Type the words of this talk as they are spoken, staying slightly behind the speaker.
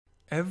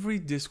Every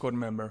Discord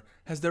member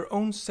has their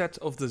own set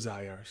of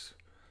desires.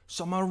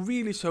 Some are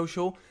really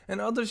social and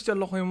others just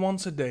log in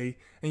once a day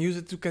and use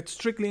it to get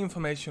strictly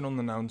information on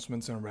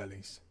announcements and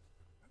rallies.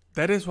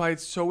 That is why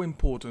it's so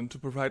important to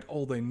provide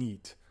all they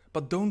need,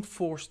 but don't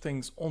force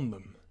things on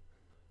them.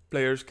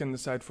 Players can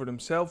decide for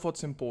themselves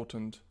what's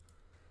important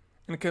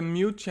and can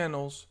mute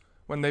channels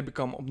when they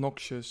become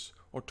obnoxious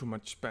or too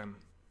much spam.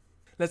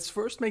 Let's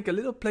first make a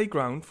little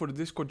playground for the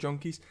Discord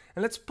junkies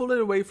and let's pull it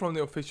away from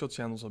the official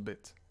channels a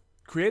bit.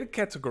 Create a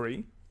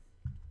category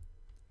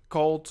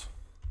called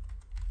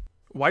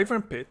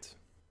Wyvern Pit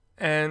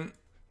and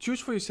choose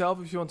for yourself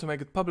if you want to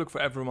make it public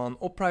for everyone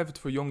or private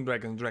for young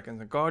dragons,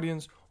 dragons and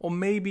guardians, or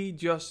maybe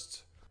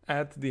just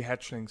add the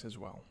hatchlings as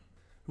well.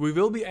 We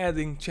will be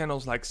adding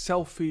channels like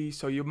selfies,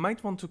 so you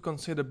might want to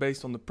consider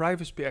based on the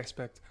privacy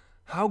aspect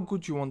how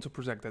good you want to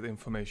protect that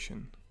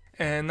information.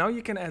 And now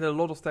you can add a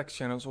lot of text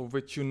channels of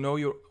which you know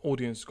your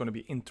audience is going to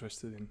be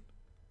interested in.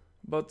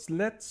 But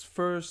let's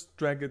first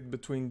drag it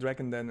between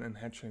Dragon Den and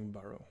Hatchling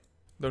Burrow.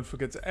 Don't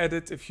forget to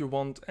edit if you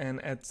want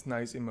and add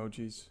nice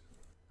emojis.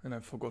 And I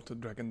forgot the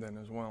Dragon Den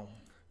as well.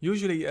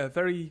 Usually a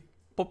very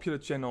popular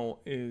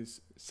channel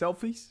is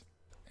selfies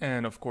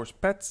and of course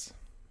pets.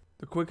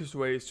 The quickest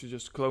way is to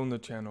just clone the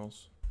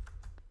channels.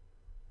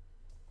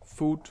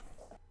 Food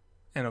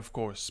and of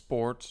course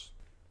sports,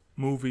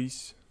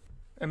 movies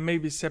and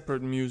maybe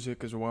separate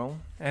music as well.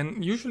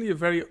 And usually a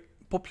very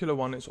popular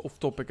one is off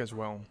topic as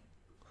well.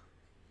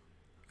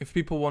 If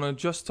people want to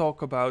just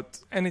talk about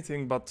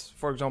anything but,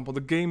 for example,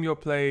 the game you're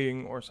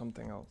playing or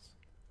something else.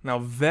 Now,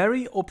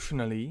 very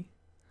optionally,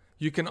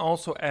 you can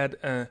also add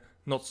a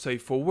not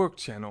safe for work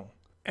channel.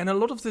 And a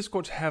lot of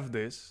Discords have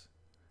this.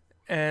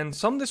 And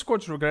some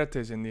Discords regret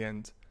this in the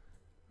end.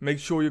 Make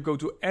sure you go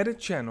to edit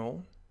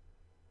channel,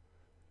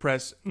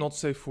 press not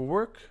safe for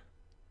work,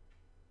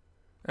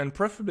 and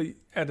preferably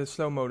add a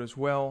slow mode as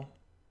well.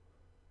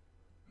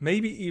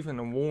 Maybe even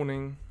a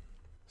warning,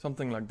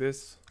 something like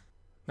this.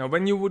 Now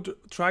when you would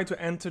try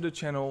to enter the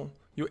channel,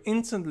 you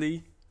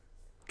instantly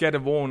get a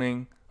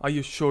warning, are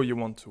you sure you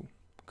want to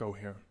go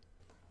here?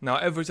 Now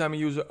every time a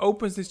user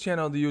opens this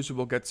channel, the user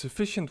will get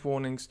sufficient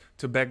warnings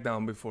to back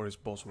down before his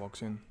boss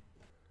walks in.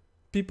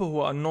 People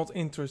who are not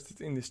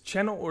interested in this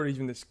channel or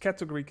even this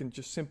category can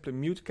just simply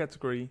mute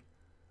category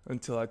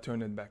until I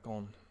turn it back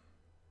on.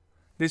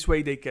 This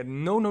way they get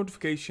no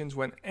notifications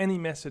when any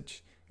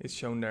message is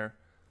shown there.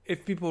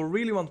 If people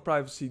really want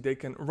privacy, they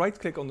can right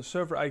click on the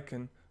server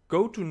icon,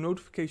 go to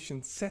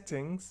notification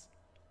settings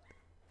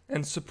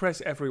and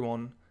suppress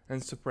everyone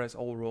and suppress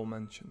all role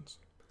mentions.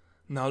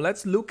 Now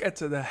let's look at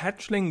the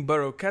Hatchling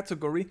Burrow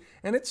category,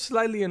 and it's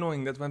slightly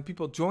annoying that when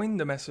people join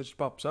the message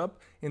pops up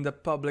in the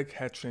public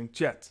Hatchling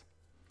chat.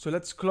 So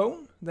let's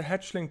clone the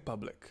Hatchling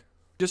public.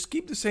 Just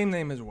keep the same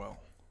name as well,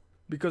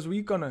 because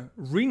we're gonna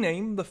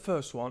rename the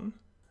first one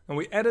and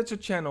we edit a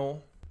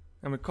channel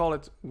and we call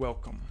it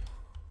welcome.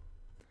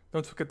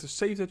 Don't forget to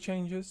save the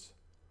changes,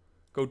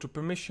 go to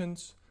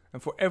permissions,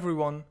 and for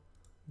everyone,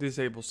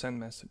 disable send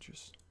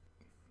messages.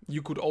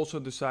 You could also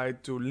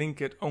decide to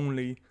link it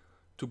only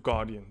to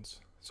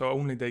guardians, so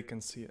only they can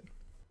see it.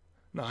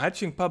 Now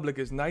hatching public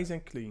is nice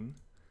and clean,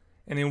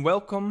 and in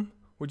welcome,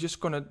 we're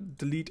just gonna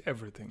delete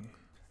everything,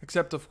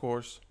 except of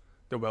course,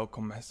 the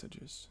welcome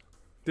messages.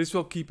 This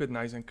will keep it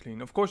nice and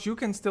clean. Of course, you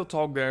can still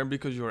talk there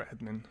because you're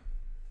admin.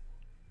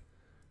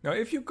 Now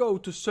if you go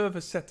to server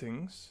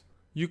settings,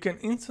 you can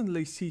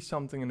instantly see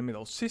something in the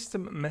middle,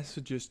 system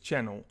messages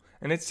channel,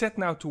 and it's set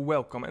now to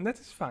welcome, and that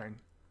is fine.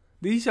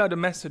 These are the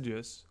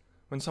messages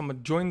when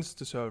someone joins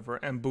the server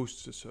and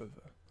boosts the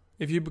server.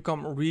 If you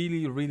become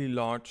really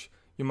large,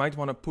 you might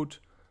want to put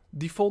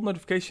default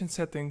notification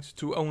settings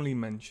to only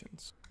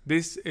mentions.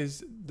 This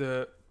is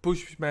the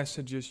push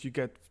messages you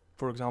get,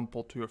 for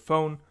example, to your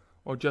phone,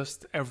 or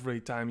just every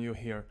time you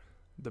hear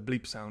the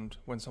bleep sound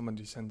when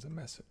somebody sends a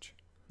message.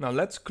 Now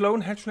let's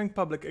clone Hatchling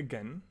Public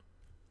again,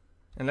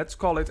 and let's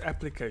call it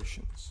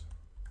Applications.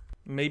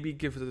 Maybe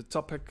give it a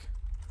topic,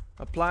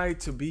 apply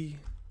to be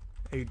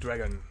a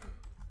dragon,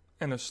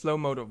 and a slow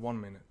mode of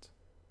 1 minute.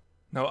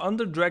 Now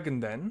under Dragon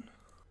Den,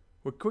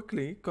 we're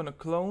quickly gonna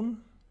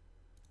clone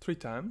 3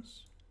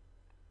 times,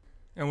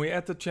 and we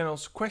add the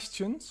channels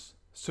questions,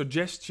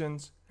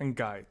 suggestions, and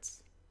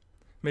guides.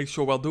 Make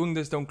sure while doing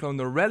this don't clone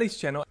the rallies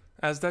channel,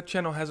 as that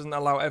channel hasn't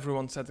allowed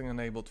everyone setting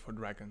enabled for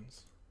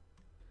dragons.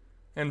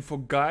 And for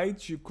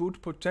guides, you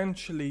could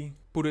potentially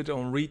put it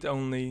on read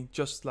only,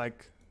 just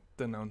like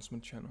the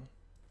announcement channel,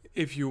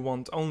 if you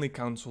want only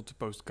council to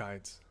post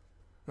guides.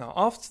 Now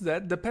after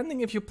that,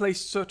 depending if you play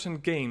certain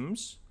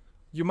games,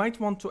 you might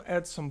want to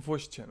add some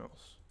voice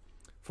channels.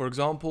 For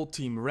example,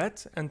 Team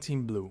Red and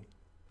Team Blue.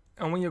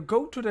 And when you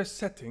go to their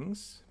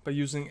settings by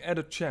using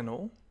Edit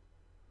Channel,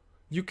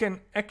 you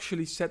can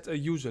actually set a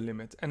user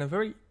limit, and a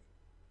very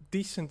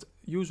decent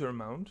user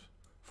amount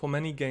for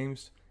many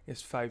games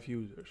is 5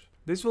 users.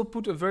 This will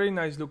put a very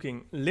nice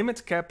looking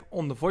limit cap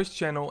on the voice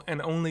channel,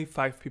 and only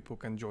 5 people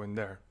can join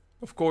there.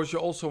 Of course, you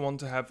also want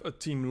to have a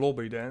team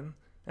lobby then,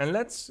 and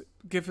let's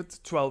give it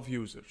 12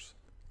 users.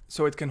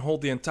 So it can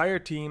hold the entire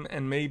team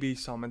and maybe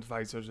some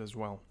advisors as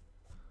well.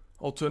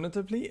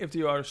 Alternatively, if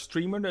you are a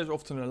streamer, there's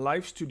often a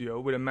live studio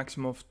with a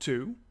maximum of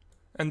 2,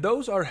 and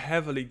those are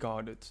heavily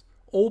guarded.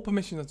 All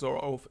permissions are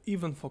off,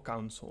 even for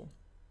counsel.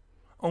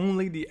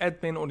 Only the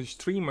admin or the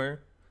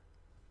streamer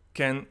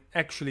can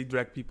actually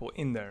drag people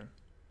in there.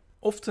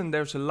 Often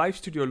there's a live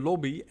studio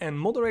lobby and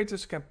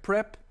moderators can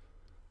prep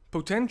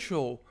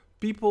potential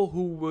people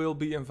who will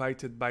be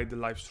invited by the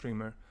live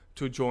streamer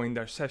to join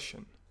their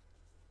session.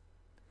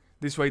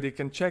 This way they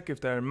can check if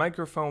their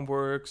microphone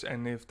works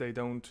and if they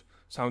don't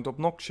sound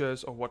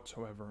obnoxious or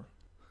whatsoever.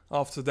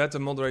 After that, the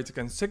moderator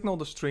can signal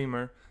the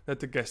streamer that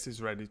the guest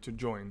is ready to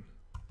join.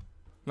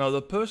 Now,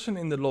 the person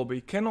in the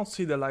lobby cannot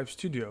see the live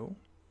studio,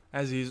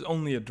 as he is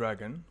only a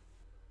dragon,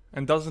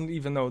 and doesn't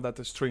even know that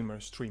the streamer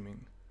is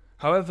streaming.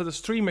 However, the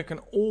streamer can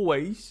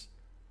always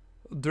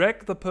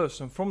drag the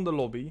person from the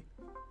lobby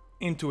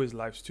into his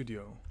live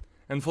studio.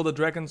 And for the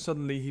dragon,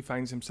 suddenly he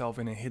finds himself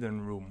in a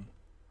hidden room.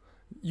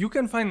 You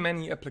can find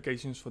many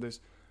applications for this,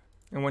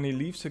 and when he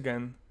leaves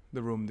again,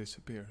 the room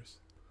disappears.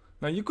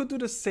 Now, you could do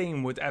the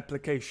same with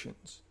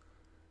applications.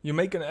 You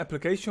make an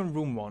application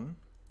room 1,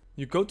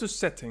 you go to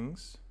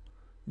settings,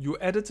 you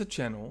edit a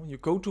channel, you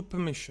go to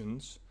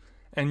permissions,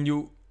 and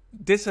you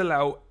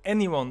disallow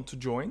anyone to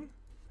join,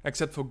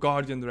 except for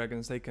guardian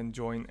dragons. They can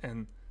join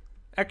and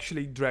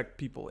actually drag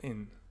people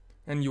in.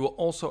 And you will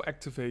also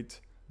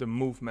activate the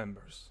move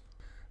members.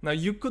 Now,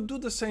 you could do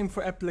the same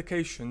for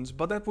applications,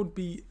 but that would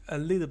be a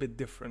little bit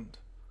different.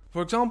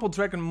 For example,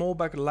 Dragon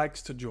Molbach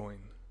likes to join,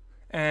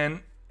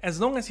 and as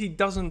long as he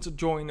doesn't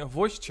join a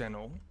voice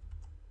channel,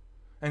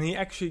 and he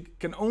actually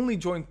can only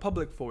join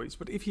public voice,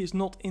 but if he is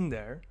not in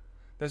there,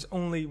 there's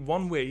only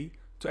one way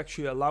to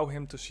actually allow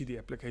him to see the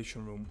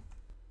application room.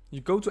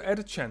 You go to add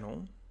a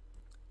channel,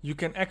 you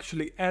can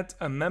actually add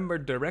a member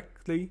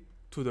directly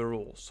to the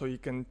role. So you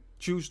can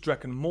choose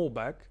Dragon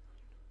Molbach,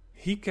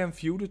 he can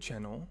view the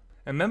channel,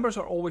 and members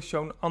are always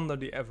shown under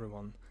the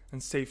everyone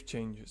and save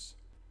changes.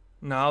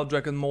 Now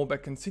Dragon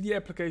Molbach can see the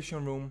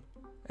application room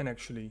and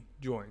actually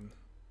join.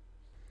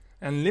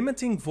 And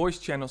limiting voice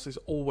channels is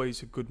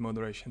always a good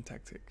moderation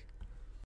tactic.